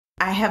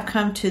I have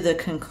come to the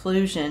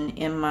conclusion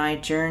in my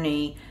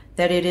journey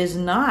that it is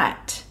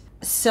not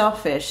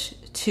selfish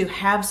to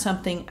have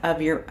something of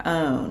your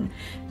own,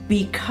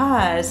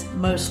 because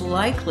most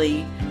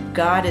likely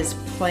God has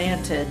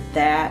planted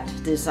that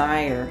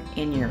desire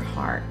in your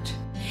heart.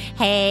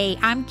 Hey,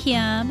 I'm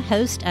Kim,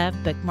 host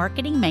of Book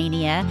Marketing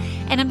Mania,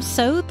 and I'm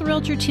so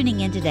thrilled you're tuning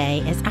in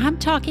today as I'm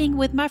talking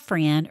with my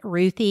friend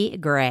Ruthie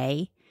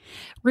Gray.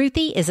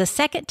 Ruthie is a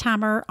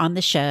second-timer on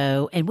the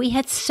show, and we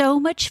had so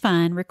much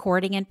fun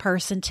recording in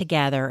person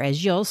together,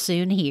 as you'll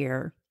soon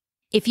hear.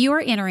 If you are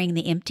entering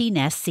the empty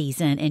nest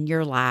season in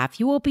your life,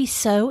 you will be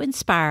so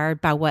inspired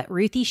by what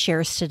Ruthie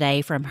shares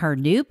today from her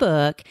new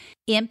book,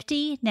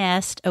 Empty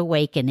Nest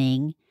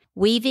Awakening: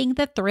 Weaving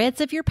the Threads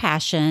of Your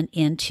Passion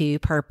into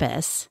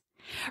Purpose.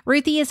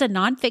 Ruthie is a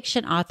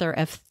nonfiction author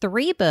of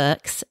 3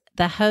 books,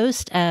 the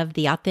host of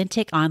the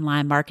Authentic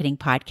Online Marketing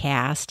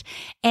Podcast,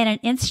 and an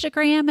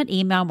Instagram and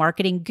email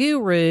marketing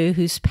guru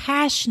who's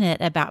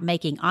passionate about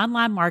making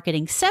online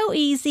marketing so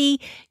easy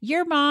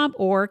your mom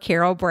or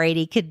Carol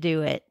Brady could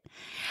do it.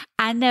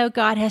 I know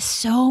God has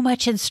so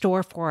much in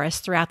store for us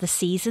throughout the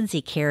seasons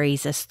He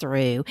carries us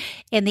through,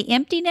 and the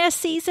empty nest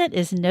season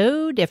is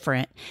no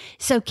different.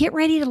 So get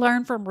ready to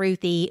learn from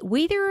Ruthie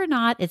whether or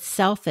not it's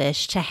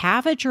selfish to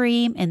have a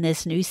dream in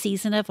this new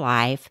season of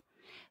life,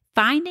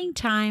 finding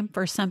time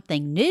for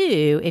something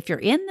new if you're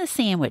in the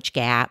sandwich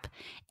gap,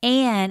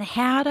 and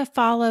how to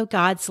follow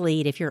God's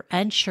lead if you're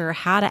unsure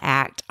how to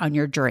act on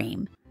your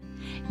dream.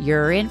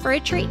 You're in for a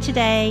treat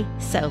today,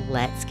 so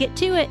let's get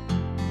to it.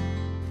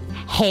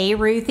 Hey,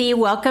 Ruthie,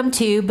 welcome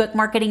to Book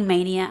Marketing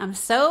Mania. I'm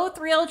so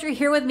thrilled you're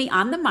here with me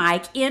on the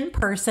mic in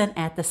person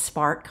at the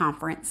Spark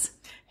Conference.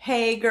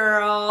 Hey,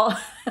 girl.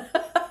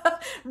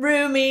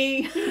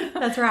 Roomy.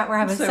 That's right. We're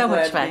having so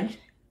much fun.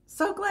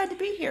 So glad to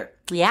be here.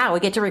 Yeah, we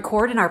get to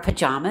record in our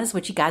pajamas,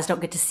 which you guys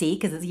don't get to see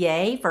because it's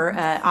yay for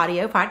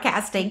audio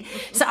podcasting.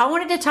 So I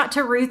wanted to talk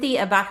to Ruthie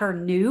about her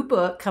new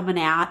book coming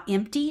out,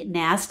 Empty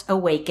Nest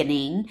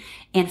Awakening.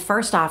 And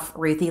first off,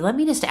 Ruthie, let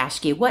me just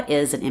ask you, what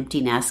is an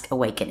empty nest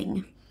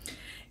awakening?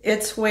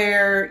 It's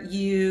where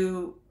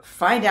you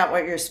find out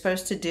what you're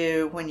supposed to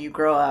do when you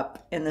grow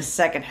up in the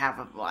second half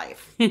of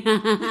life.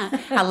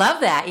 I love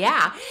that.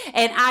 Yeah.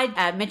 And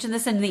I mentioned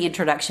this in the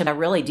introduction. I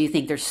really do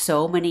think there's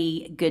so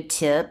many good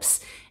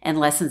tips and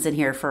lessons in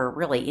here for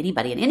really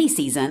anybody in any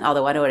season,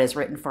 although I know it is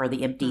written for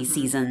the empty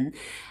season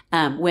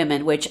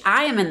women, which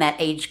I am in that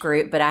age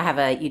group, but I have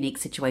a unique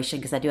situation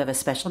because I do have a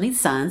special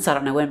needs son. So I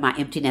don't know when my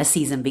empty nest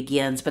season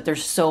begins, but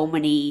there's so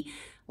many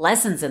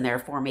lessons in there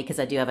for me because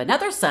I do have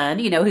another son,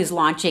 who's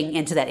launching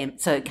into that.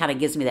 So it kind of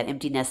gives me that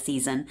empty nest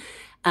season.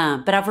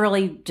 But I've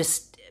really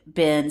just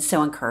been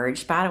so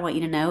encouraged by it. I want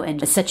you to know.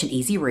 And it's such an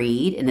easy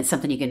read. And it's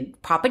something you can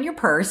pop in your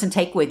purse and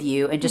take with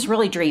you and just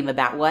really dream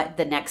about what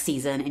the next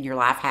season in your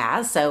life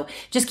has. So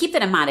just keep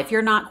that in mind. If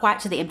you're not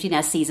quite to the empty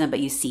nest season, but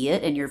you see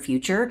it in your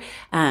future,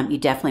 you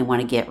definitely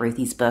want to get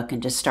Ruthie's book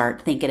and just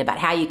start thinking about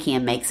how you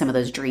can make some of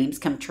those dreams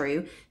come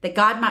true that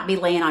God might be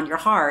laying on your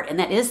heart. And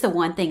that is the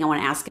one thing I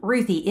want to ask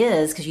Ruthie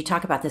is, because you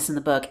talk about this in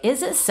the book,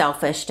 is it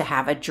selfish to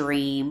have a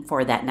dream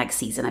for that next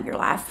season of your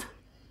life?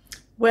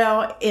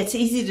 Well, it's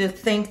easy to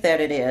think that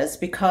it is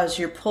because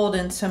you're pulled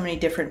in so many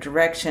different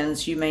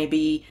directions. You may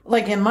be,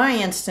 like in my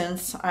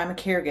instance, I'm a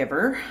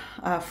caregiver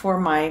for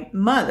my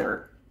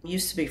mother.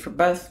 Used to be for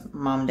both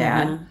mom and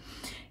dad. Mm-hmm.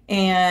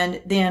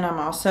 And then I'm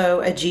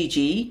also a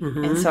Gigi.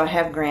 Mm-hmm. And so I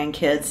have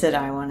grandkids that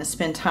I want to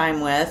spend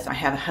time with. I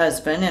have a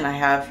husband and I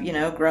have,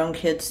 grown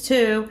kids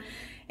too.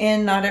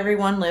 And not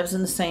everyone lives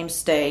in the same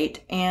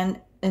state.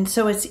 And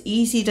so it's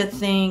easy to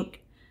think,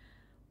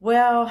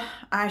 well,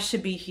 I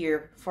should be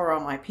here for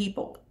all my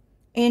people.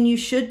 And you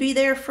should be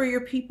there for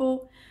your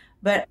people.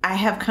 But I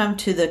have come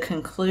to the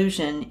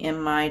conclusion in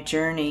my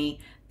journey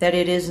that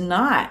it is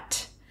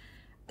not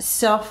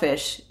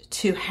selfish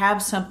to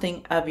have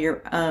something of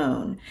your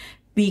own,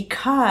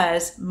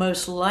 because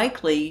most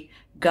likely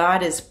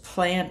God has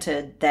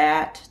planted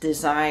that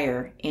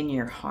desire in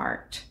your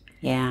heart.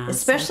 Yeah.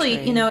 Especially,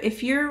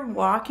 if you're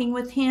walking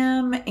with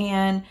Him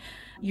and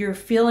you're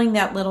feeling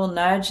that little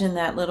nudge and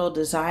that little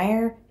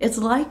desire, it's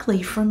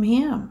likely from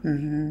Him.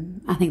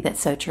 Mm-hmm. I think that's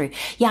so true.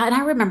 Yeah, and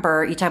I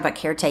remember you talk about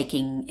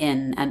caretaking,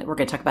 and we're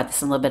going to talk about this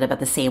in a little bit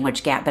about the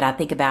sandwich gap, but I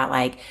think about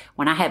like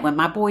when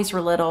my boys were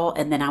little,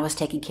 and then I was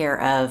taking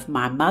care of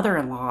my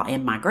mother-in-law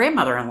and my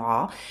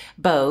grandmother-in-law,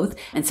 both.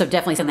 And so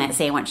definitely in that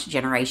sandwich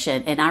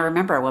generation. And I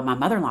remember when my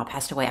mother-in-law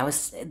passed away,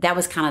 that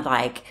was kind of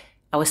like,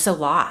 I was so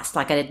lost.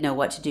 Like I didn't know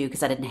what to do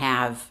because I didn't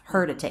have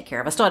her to take care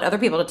of. I still had other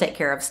people to take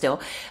care of still,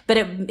 but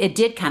it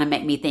did kind of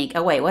make me think,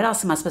 oh wait, what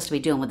else am I supposed to be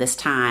doing with this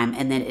time?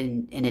 And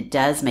then it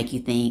does make you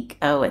think,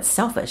 oh, it's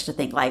selfish to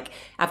think like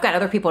I've got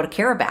other people to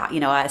care about.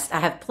 I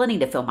have plenty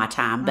to fill my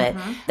time, but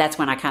that's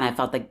when I kind of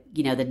felt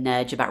the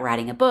nudge about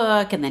writing a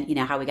book, and then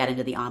how we got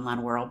into the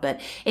online world. But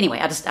anyway,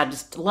 I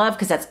just love,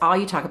 because that's all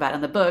you talk about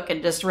in the book,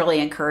 and just really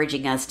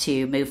encouraging us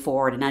to move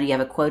forward. And now you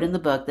have a quote in the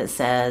book that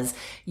says,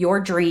 "Your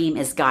dream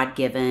is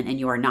God-given, and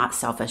you are not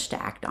selfish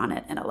to act on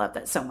it. And I love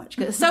that so much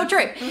because it's so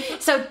true.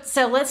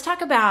 So let's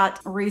talk about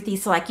Ruthie.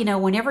 So like,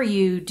 whenever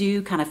you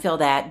do kind of feel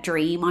that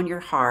dream on your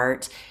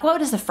heart, what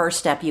is the first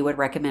step you would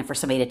recommend for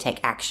somebody to take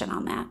action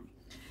on that?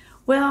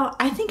 Well,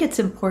 I think it's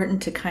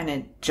important to kind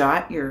of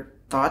jot your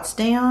thoughts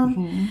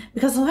down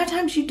because a lot of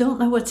times you don't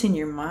know what's in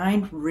your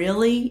mind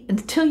really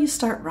until you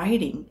start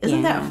writing.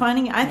 Isn't that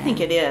funny? I think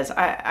it is.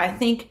 I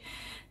think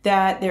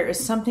that there is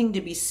something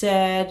to be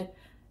said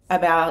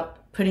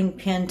about putting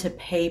pen to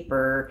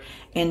paper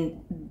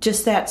and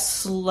just that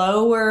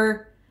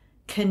slower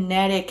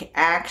kinetic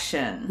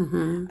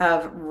action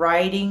of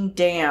writing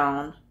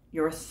down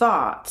your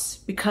thoughts,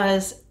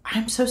 because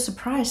I'm so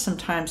surprised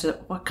sometimes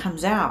at what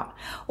comes out.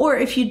 Or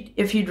if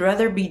you'd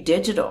rather be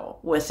digital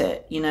with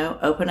it,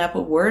 open up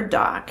a Word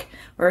doc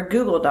or a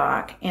Google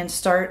Doc and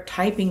start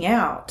typing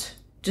out.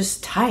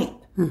 Just type.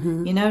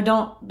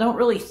 Don't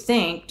really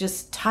think,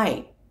 just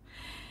type.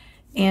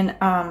 And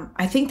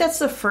I think that's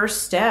the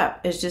first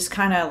step, is just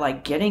kind of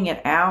like getting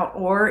it out,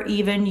 or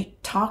even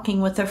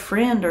talking with a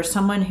friend or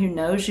someone who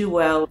knows you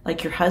well,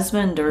 like your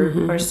husband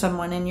or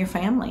someone in your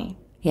family.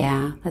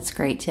 Yeah, that's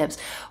great tips.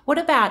 What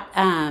about,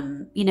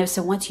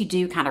 so once you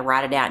do kind of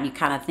write it out and you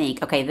kind of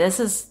think, okay, this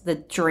is the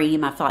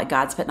dream I feel like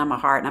God's putting on my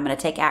heart and I'm going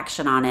to take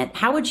action on it.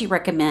 How would you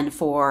recommend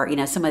for,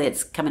 somebody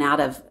that's coming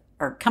out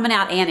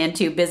and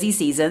into busy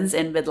seasons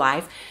in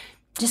midlife,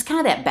 just kind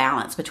of that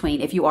balance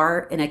between if you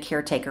are in a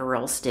caretaker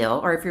role still,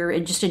 or if you're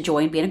just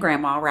enjoying being a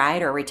grandma,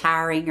 right, or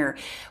retiring or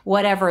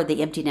whatever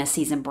the emptiness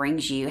season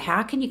brings you,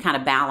 how can you kind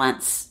of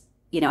balance,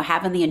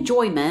 having the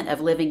enjoyment of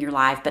living your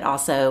life, but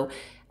also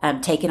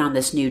taking on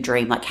this new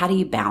dream? Like, how do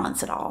you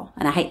balance it all?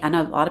 And I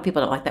know a lot of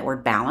people don't like that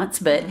word balance,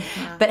 but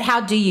how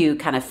do you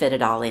kind of fit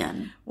it all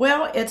in?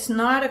 Well, it's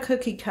not a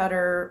cookie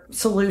cutter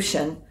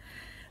solution,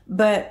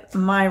 but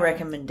my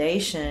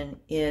recommendation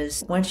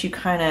is once you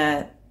kind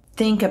of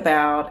think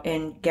about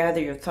and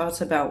gather your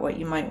thoughts about what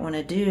you might want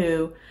to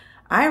do,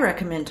 I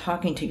recommend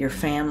talking to your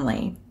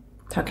family,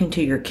 talking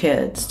to your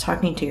kids,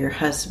 talking to your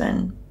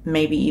husband,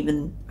 maybe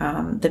even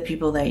the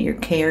people that you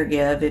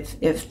caregive,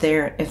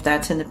 if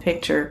that's in the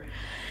picture.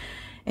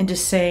 And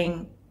just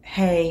saying,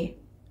 hey,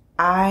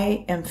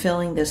 I am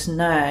feeling this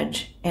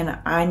nudge and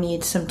I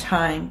need some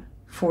time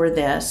for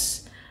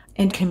this,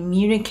 and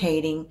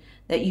communicating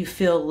that you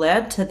feel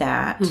led to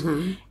that.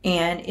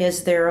 And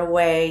is there a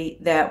way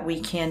that we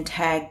can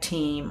tag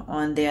team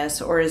on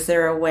this, or is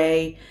there a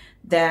way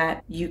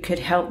that you could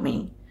help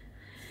me?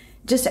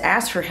 Just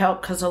ask for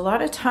help, because a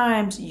lot of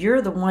times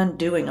you're the one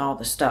doing all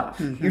the stuff.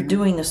 You're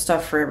doing the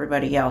stuff for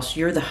everybody else.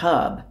 You're the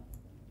hub.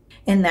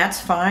 And that's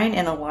fine.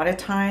 And a lot of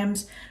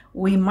times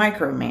we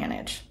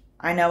micromanage.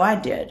 I know I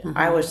did.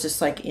 I was just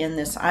like in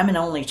this, I'm an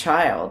only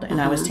child, and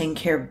I was taking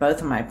care of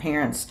both of my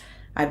parents.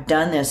 I've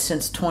done this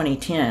since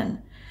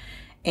 2010.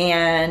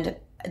 And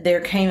there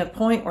came a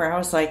point where I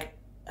was like,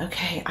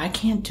 okay, I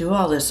can't do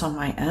all this on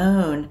my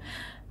own.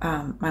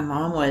 My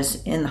mom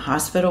was in the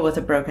hospital with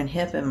a broken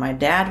hip, and my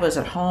dad was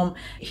at home.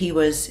 He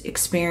was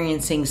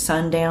experiencing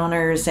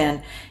sundowners,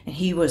 and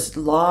he was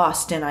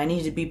lost, and I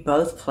needed to be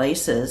both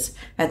places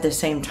at the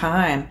same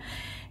time.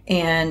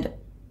 And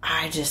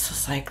I just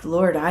was like,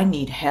 Lord, I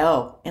need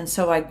help. And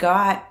so I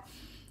got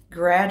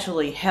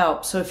gradually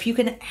help. So if you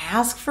can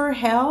ask for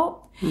help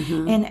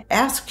and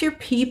ask your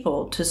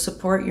people to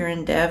support your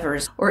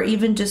endeavors, or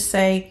even just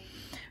say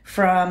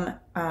from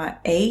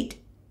 8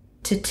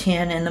 to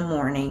 10 in the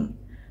morning,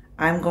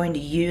 I'm going to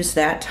use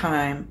that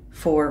time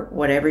for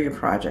whatever your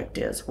project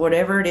is,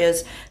 whatever it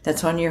is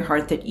that's on your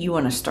heart that you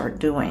want to start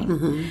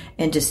doing.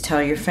 And just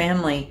tell your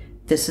family,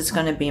 this is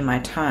going to be my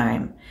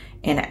time,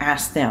 and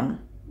ask them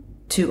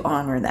to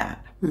honor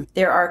that.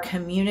 There are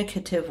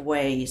communicative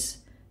ways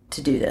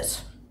to do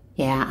this.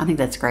 Yeah, I think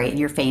that's great. And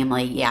your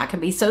family, can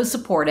be so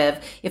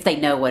supportive if they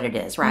know what it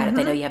is, right? If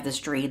they know you have this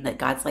dream that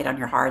God's laid on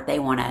your heart, they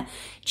want to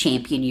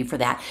champion you for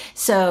that.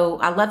 So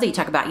I love that you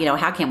talk about,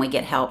 how can we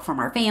get help from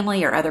our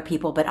family or other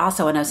people? But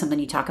also I know something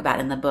you talk about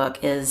in the book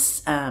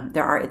is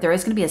there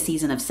is going to be a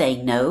season of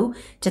saying no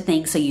to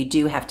things, so you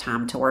do have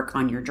time to work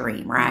on your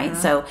dream, right?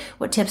 So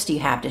what tips do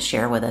you have to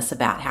share with us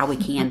about how we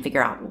can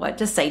figure out what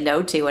to say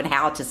no to and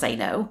how to say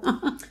no?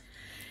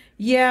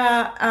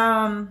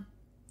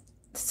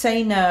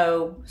 Say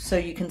no so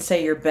you can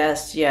say your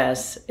best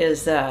yes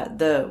is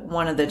the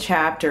one of the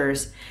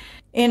chapters.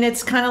 And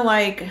it's kind of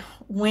like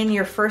when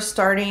you're first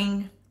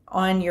starting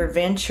on your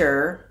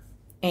venture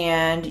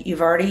and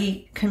you've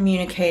already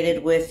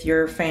communicated with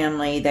your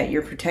family that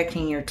you're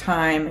protecting your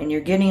time, and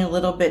you're getting a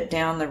little bit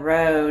down the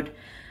road,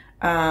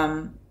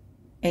 and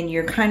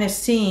you're kind of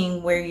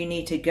seeing where you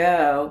need to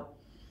go.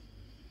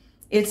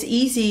 It's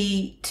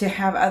easy to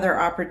have other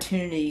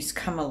opportunities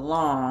come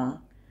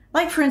along.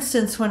 Like, for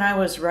instance, when I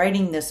was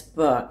writing this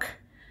book,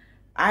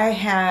 I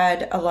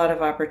had a lot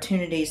of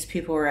opportunities.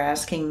 People were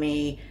asking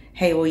me,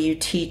 hey, will you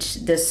teach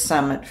this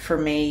summit for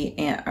me?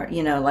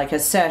 And, like a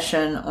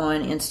session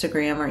on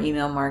Instagram or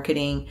email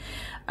marketing.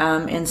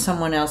 And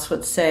someone else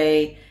would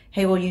say,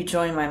 hey, will you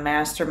join my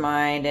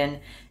mastermind?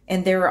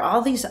 And there were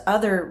all these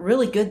other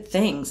really good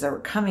things that were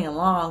coming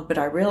along, but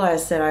I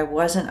realized that I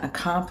wasn't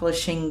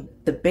accomplishing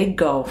the big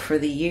goal for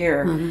the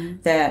year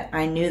that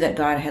I knew that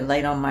God had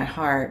laid on my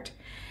heart.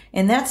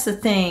 And that's the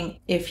thing.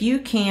 If you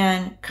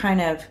can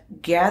kind of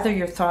gather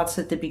your thoughts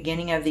at the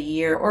beginning of the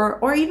year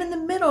or even the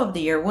middle of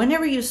the year,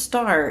 whenever you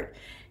start,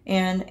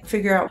 and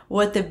figure out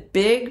what the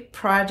big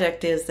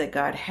project is that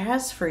God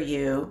has for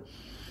you,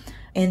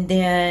 and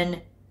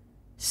then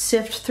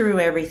sift through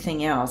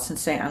everything else and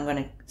say, I'm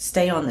going to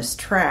stay on this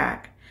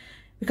track.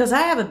 Because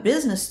I have a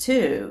business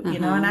too, you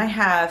know, and I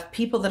have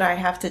people that I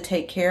have to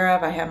take care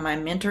of. I have my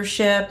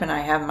mentorship and I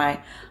have my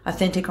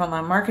Authentic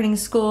Online Marketing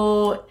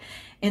School.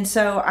 And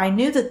so I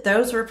knew that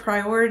those were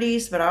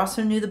priorities, but I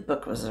also knew the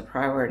book was a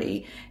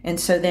priority. And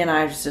so then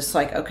I was just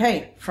like,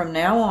 okay, from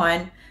now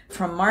on,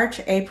 from March,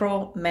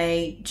 April,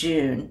 May,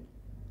 June,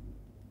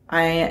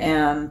 I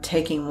am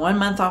taking 1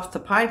 month off the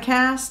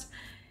podcast.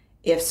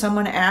 If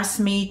someone asks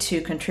me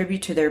to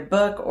contribute to their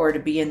book or to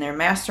be in their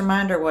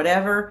mastermind or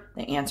whatever,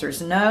 the answer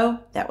is no.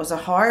 That was a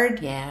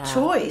hard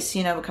choice,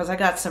 you know, because I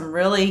got some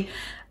really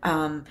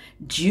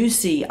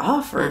juicy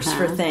offers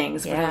for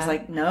things. But I was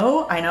like,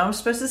 no, I know I'm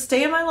supposed to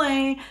stay in my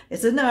lane.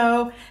 It's a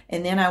no.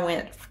 And then I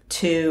went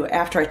to,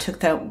 after I took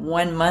that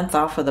 1 month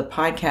off of the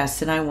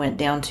podcast, and I went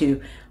down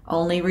to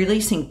only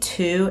releasing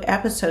 2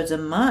 episodes a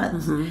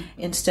month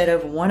instead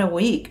of 1 a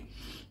week.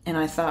 And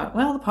I thought,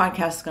 well, the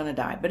podcast is going to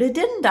die. But it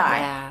didn't die.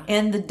 Yeah.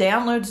 And the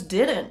downloads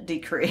didn't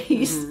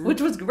decrease, which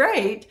was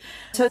great.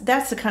 So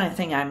that's the kind of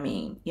thing I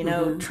mean. You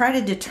know, try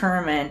to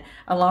determine,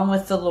 along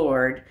with the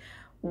Lord,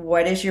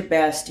 what is your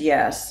best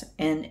yes,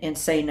 and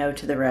say no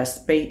to the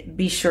rest.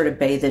 Be sure to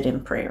bathe it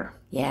in prayer.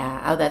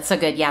 Yeah. Oh, that's so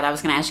good. Yeah, I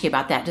was going to ask you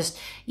about that. Just,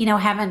 you know,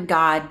 having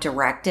God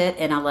direct it.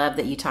 And I love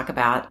that you talk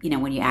about, you know,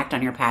 when you act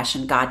on your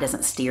passion, God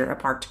doesn't steer a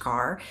parked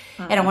car.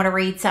 And I want to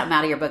read something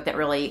out of your book that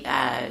really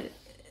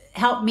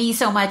helped me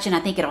so much, and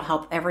I think it'll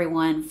help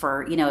everyone.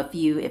 For, you know,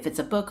 if it's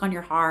a book on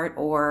your heart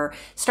or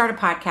start a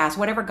podcast,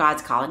 whatever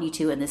God's calling you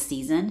to in this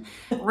season.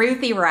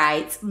 Ruthie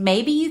writes,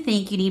 maybe you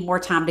think you need more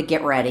time to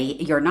get ready,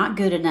 you're not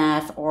good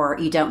enough, or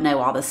you don't know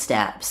all the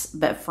steps.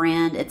 But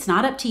friend, it's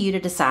not up to you to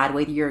decide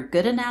whether you're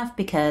good enough,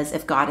 because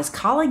if God is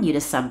calling you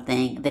to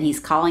something, then he's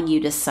calling you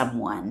to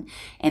someone.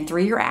 And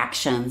through your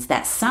actions,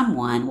 that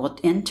someone will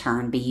in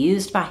turn be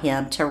used by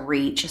him to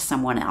reach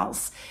someone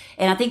else.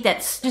 And I think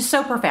that's just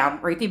so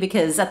profound, Ruthie,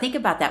 because I think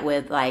about that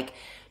with like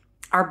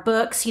our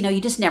books. You know, you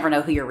just never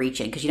know who you're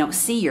reaching because you don't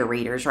see your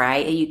readers,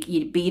 right? And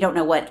you don't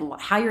know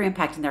how you're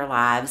impacting their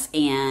lives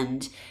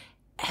and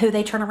who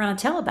they turn around and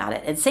tell about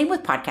it. And same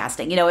with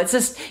podcasting. You know, it's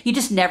just, you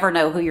just never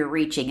know who you're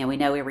reaching. And we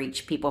know we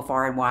reach people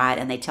far and wide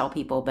and they tell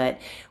people, but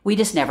we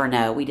just never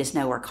know. We just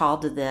know we're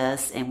called to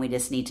this and we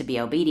just need to be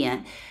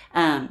obedient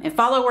and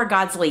follow where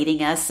God's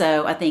leading us.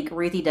 So I think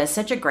Ruthie does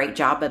such a great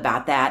job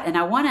about that. And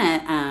I want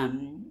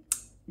to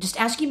just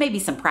ask you maybe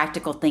some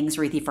practical things,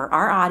 Ruthie, for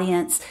our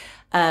audience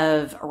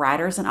of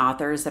writers and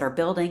authors that are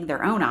building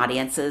their own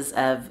audiences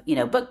of, you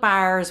know, book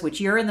buyers, which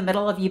you're in the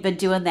middle of. You've been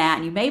doing that,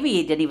 and you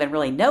maybe didn't even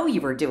really know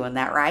you were doing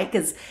that, right?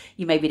 Because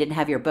you maybe didn't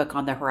have your book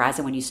on the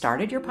horizon when you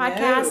started your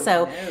podcast.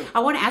 No. I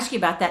want to ask you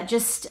about that,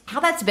 just how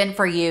that's been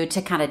for you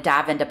to kind of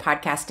dive into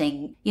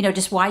podcasting, you know,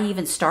 just why you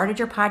even started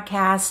your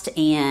podcast,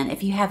 and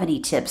if you have any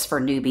tips for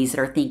newbies that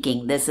are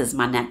thinking, this is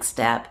my next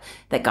step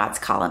that God's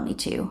calling me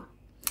to.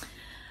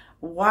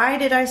 Why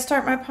did I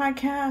start my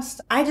podcast?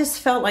 I just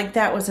felt like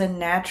that was a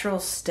natural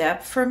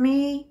step for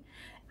me.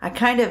 I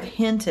kind of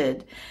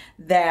hinted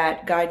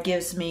that God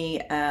gives me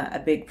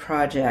a big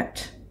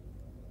project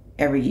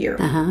every year.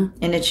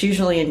 And it's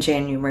usually in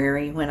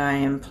January when I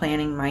am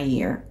planning my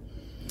year.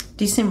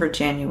 December,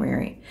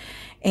 January.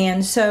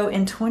 And so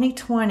in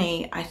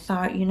 2020, I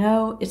thought, you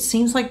know, it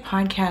seems like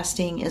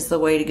podcasting is the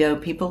way to go.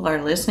 People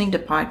are listening to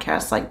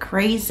podcasts like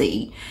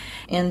crazy.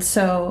 And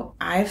so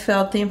I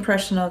felt the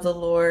impression of the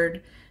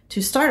Lord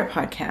to start a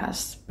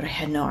podcast, but I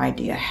had no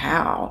idea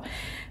how.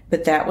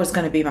 But that was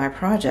going to be my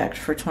project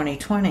for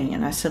 2020.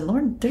 And I said,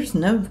 Lord, there's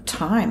no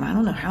time. I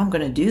don't know how I'm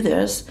going to do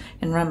this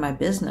and run my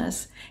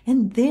business.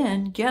 And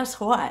then guess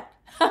what?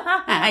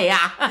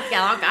 Yeah,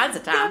 all kinds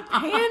of time.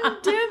 The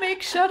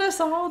pandemic shut us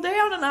all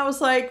down. And I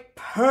was like,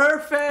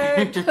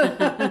 perfect.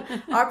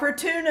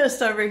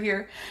 Opportunist over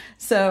here.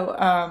 So,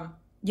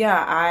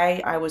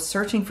 I was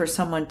searching for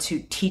someone to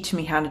teach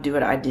me how to do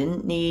it. I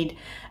didn't need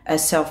a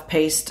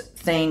self-paced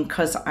thing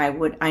because I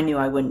knew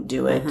I wouldn't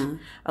do it.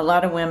 A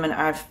lot of women,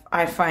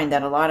 I find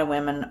that a lot of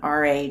women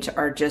our age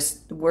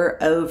we're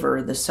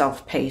over the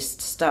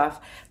self-paced stuff.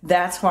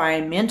 That's why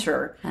I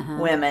mentor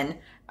women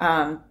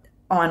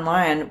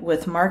online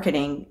with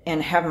marketing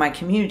and have my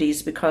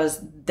communities,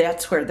 because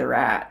that's where they're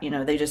at. You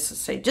know, they just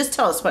say, just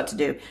tell us what to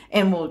do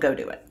and we'll go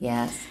do it.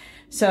 Yes.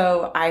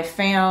 So I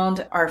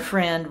found our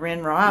friend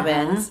Ren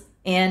Robbins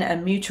in a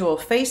mutual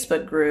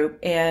Facebook group,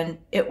 and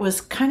it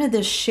was kind of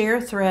this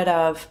share thread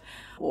of,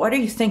 what are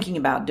you thinking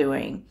about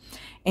doing?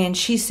 And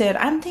she said,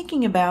 I'm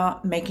thinking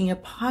about making a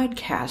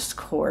podcast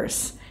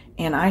course.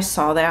 And I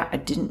saw that. I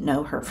didn't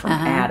know her from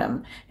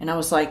Adam. And I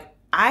was like,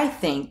 I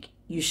think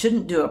you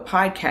shouldn't do a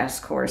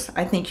podcast course.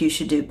 I think you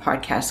should do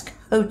podcast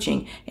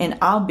coaching, and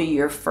I'll be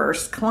your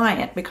first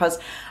client. Because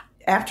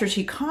after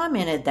she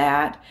commented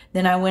that,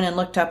 then I went and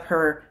looked up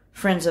her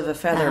Friends of a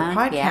Feather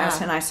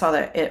podcast, and I saw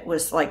that it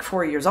was like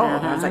 4 years old.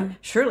 And I was like,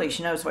 surely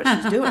she knows what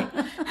she's doing.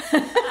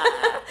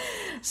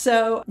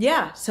 So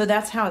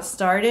that's how it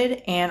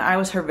started. And I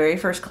was her very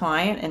first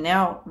client. And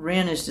now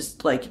Ren is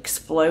just like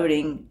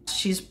exploding.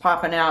 She's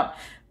popping out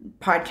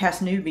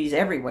podcast newbies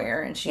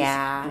everywhere, and she's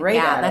great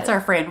at it. That's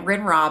our friend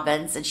Ren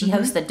Robbins, and she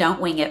hosts the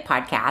Don't Wing It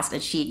podcast,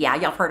 and y'all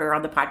have heard her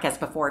on the podcast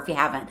before. If you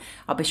haven't,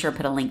 I'll be sure to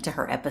put a link to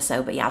her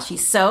episode. But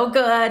she's so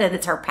good, and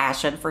it's her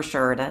passion for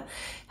sure to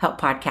help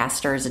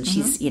podcasters, and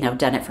she's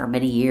done it for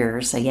many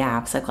years. So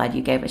I'm so glad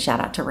you gave a shout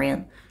out to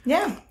Ren.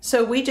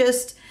 So we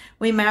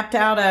mapped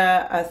out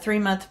a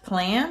 3-month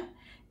plan,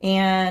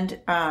 and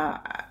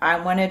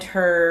I wanted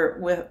her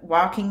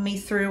walking me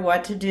through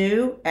what to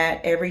do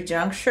at every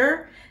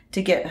juncture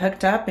to get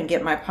hooked up and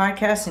get my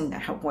podcast and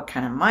what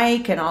kind of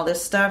mic and all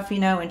this stuff,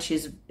 and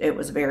it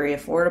was very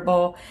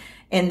affordable.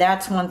 And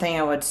that's one thing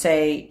I would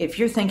say, if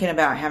you're thinking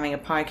about having a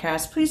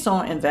podcast, please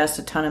don't invest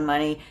a ton of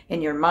money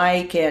in your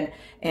mic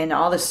and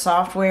all this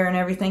software and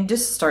everything.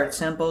 Just start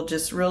simple,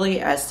 just really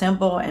as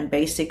simple and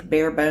basic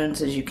bare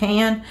bones as you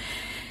can.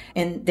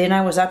 And then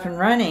I was up and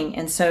running.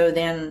 And so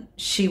then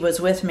she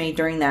was with me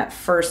during that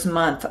first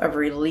month of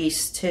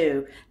release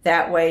too.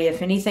 That way,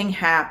 if anything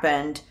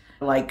happened,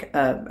 like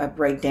a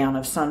breakdown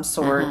of some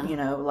sort,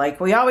 like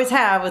we always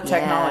have with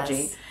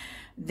technology,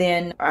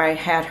 then I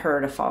had her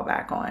to fall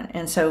back on.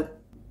 And so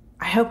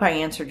I hope I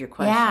answered your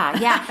question.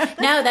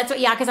 No, that's what,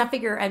 because I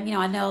figure, I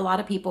know a lot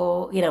of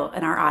people, in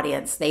our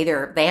audience, they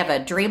have a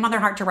dream on their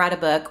heart to write a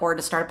book or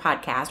to start a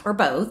podcast, or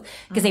both,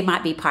 because they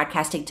might be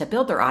podcasting to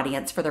build their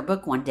audience for their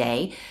book one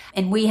day.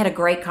 And we had a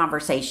great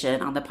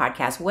conversation on the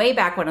podcast way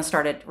back when I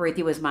started.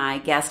 Ruthie was my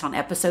guest on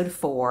episode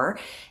 4.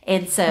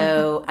 And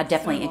so I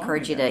definitely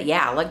encourage you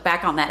to, look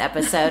back on that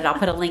episode. I'll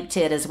put a link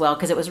to it as well,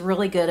 because it was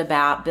really good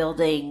about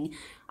building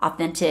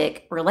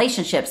authentic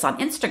relationships on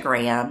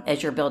Instagram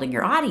as you're building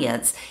your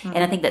audience. And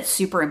I think that's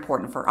super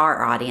important for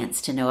our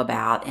audience to know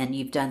about. And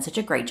you've done such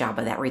a great job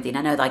of that, Ruthie. And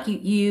I know like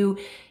you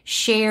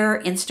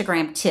share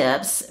Instagram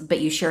tips, but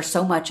you share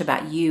so much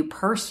about you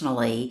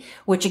personally,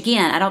 which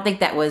again, I don't think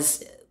that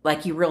was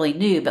like you really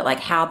knew, but like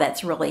how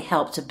that's really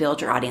helped to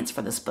build your audience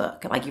for this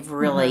book. Like you've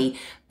really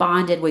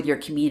bonded with your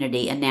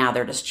community, and now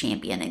they're just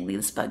championing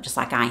this book just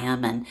like I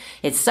am. And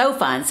it's so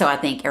fun. So I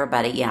think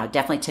everybody,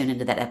 definitely tune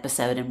into that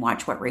episode and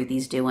watch what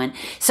Ruthie's doing.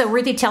 So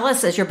Ruthie, tell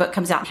us, as your book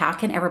comes out, how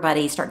can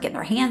everybody start getting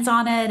their hands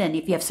on it? And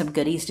if you have some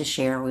goodies to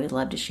share, we would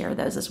love to share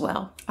those as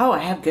well. Oh, I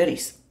have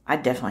goodies. I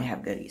definitely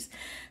have goodies.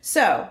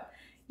 So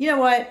you know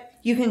what?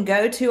 You can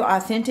go to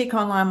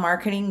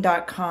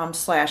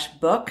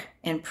AuthenticOnlineMarketing.com/book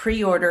and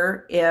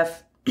pre-order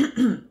if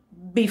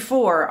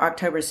before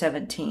October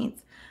 17th.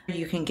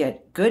 You can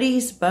get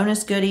goodies,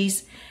 bonus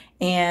goodies,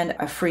 and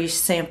a free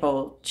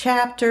sample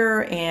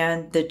chapter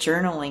and the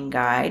journaling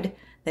guide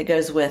that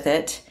goes with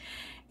it.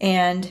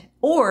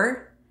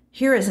 Or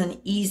here is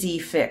an easy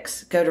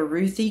fix. Go to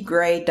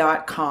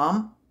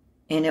RuthieGray.com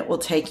and it will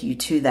take you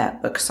to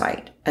that book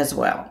site as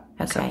well.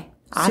 Okay. So,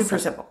 awesome. Super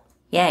simple.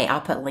 Yay,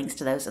 I'll put links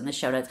to those in the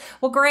show notes.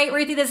 Well, great,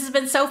 Ruthie. This has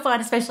been so fun,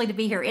 especially to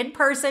be here in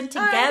person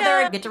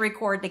together and get to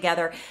record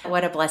together.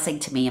 What a blessing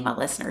to me and my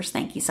listeners.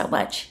 Thank you so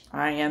much.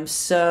 I am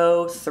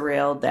so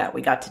thrilled that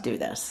we got to do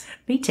this.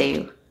 Me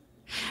too.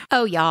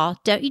 Oh, y'all,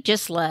 don't you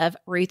just love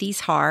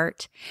Ruthie's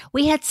heart?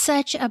 We had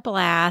such a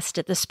blast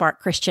at the Spark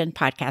Christian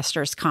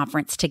Podcasters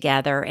Conference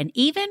together, and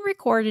even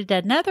recorded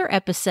another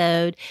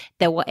episode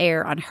that will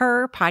air on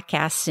her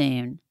podcast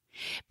soon.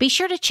 Be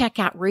sure to check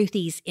out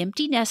Ruthie's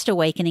Empty Nest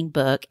Awakening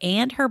book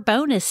and her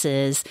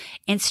bonuses,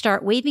 and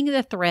start weaving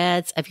the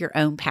threads of your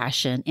own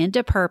passion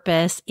into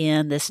purpose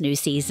in this new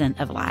season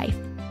of life.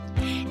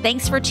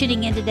 Thanks for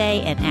tuning in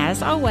today, and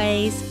as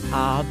always,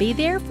 I'll be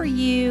there for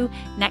you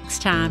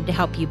next time to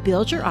help you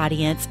build your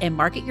audience and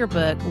market your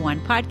book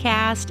one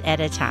podcast at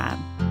a time.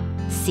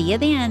 See you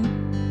then.